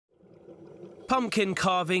Pumpkin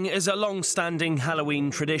carving is a long-standing Halloween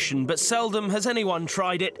tradition, but seldom has anyone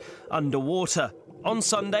tried it underwater. On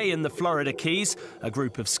Sunday in the Florida Keys, a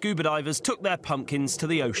group of scuba divers took their pumpkins to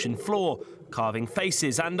the ocean floor, carving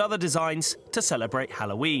faces and other designs to celebrate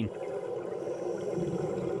Halloween.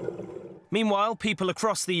 Meanwhile, people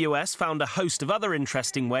across the US found a host of other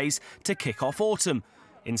interesting ways to kick off autumn.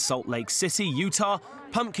 In Salt Lake City, Utah,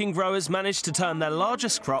 pumpkin growers managed to turn their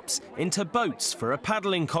largest crops into boats for a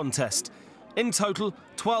paddling contest. In total,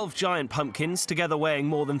 12 giant pumpkins, together weighing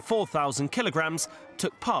more than 4,000 kilograms,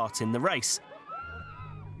 took part in the race.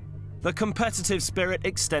 The competitive spirit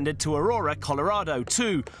extended to Aurora, Colorado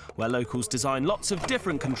too, where locals designed lots of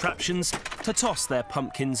different contraptions to toss their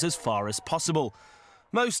pumpkins as far as possible.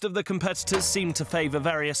 Most of the competitors seemed to favour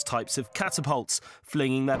various types of catapults,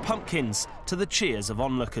 flinging their pumpkins to the cheers of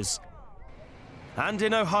onlookers. And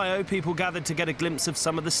in Ohio, people gathered to get a glimpse of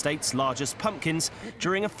some of the state's largest pumpkins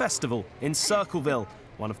during a festival in Circleville.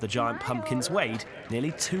 One of the giant pumpkins weighed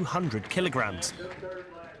nearly 200 kilograms.